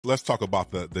Let's talk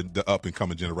about the up and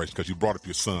coming generation, because you brought up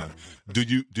your son. Do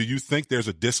you think there's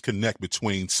a disconnect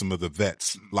between some of the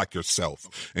vets like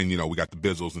yourself, and we got the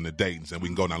Bizzles and the Daytons, and we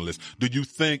can go down the list. Do you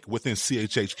think within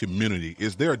CHH community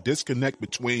is there a disconnect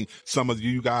between some of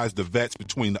you guys, the vets,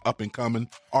 between the up and coming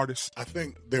artists? I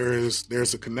think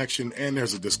there's a connection and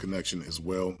there's a disconnection as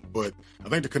well, but I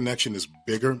think the connection is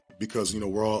bigger because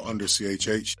we're all under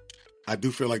CHH. I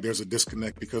do feel like there's a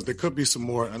disconnect because there could be some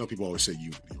more. I know people always say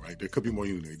unity, right? There could be more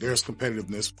unity. There's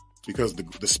competitiveness because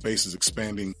the space is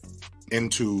expanding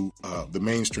into the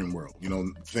mainstream world.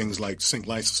 Things like sync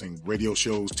licensing, radio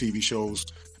shows, TV shows,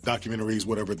 documentaries,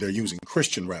 whatever they're using.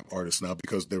 Christian rap artists now,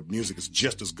 because their music is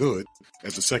just as good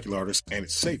as the secular artists, and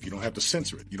it's safe. You don't have to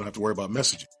censor it. You don't have to worry about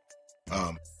messaging.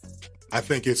 I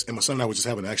think and my son and I were just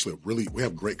having we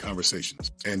have great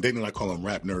conversations. And Dayton and I call them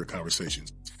rap nerd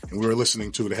conversations. And we were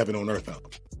listening to the Heaven on Earth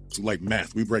album. It's like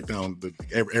math. We break down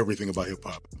everything about hip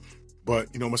hop.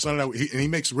 But, my son and I, he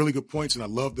makes really good points. And I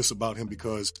love this about him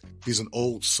because he's an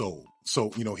old soul. So,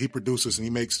 he produces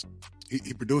and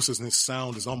he produces, and his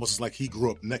sound is almost like he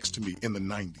grew up next to me in the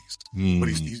 90s. But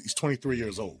he's 23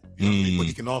 years old. But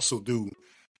he can also do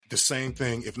the same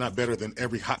thing, if not better than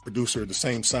every hot producer, the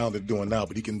same sound they're doing now,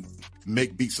 but he can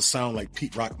make beats that sound like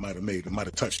Pete Rock might have made it, might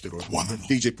have touched it, or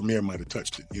DJ Premier might have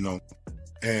touched it,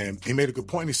 And he made a good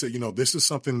point. He said, this is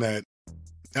something that,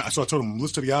 so I told him,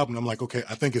 listen to the album. And I'm like, okay,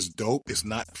 I think it's dope. It's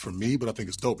not for me, but I think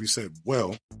it's dope. He said,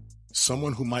 well,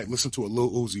 someone who might listen to a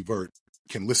Lil Uzi Vert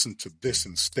can listen to this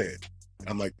instead. And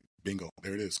I'm like, bingo,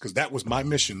 there it is. Because that was my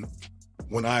mission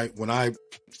when I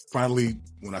finally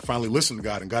listened to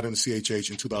God and got into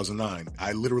CHH in 2009.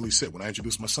 I literally said, when I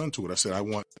introduced my son to it, I said,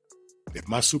 if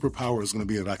my superpower is going to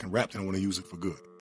be that I can rap, then I want to use it for good.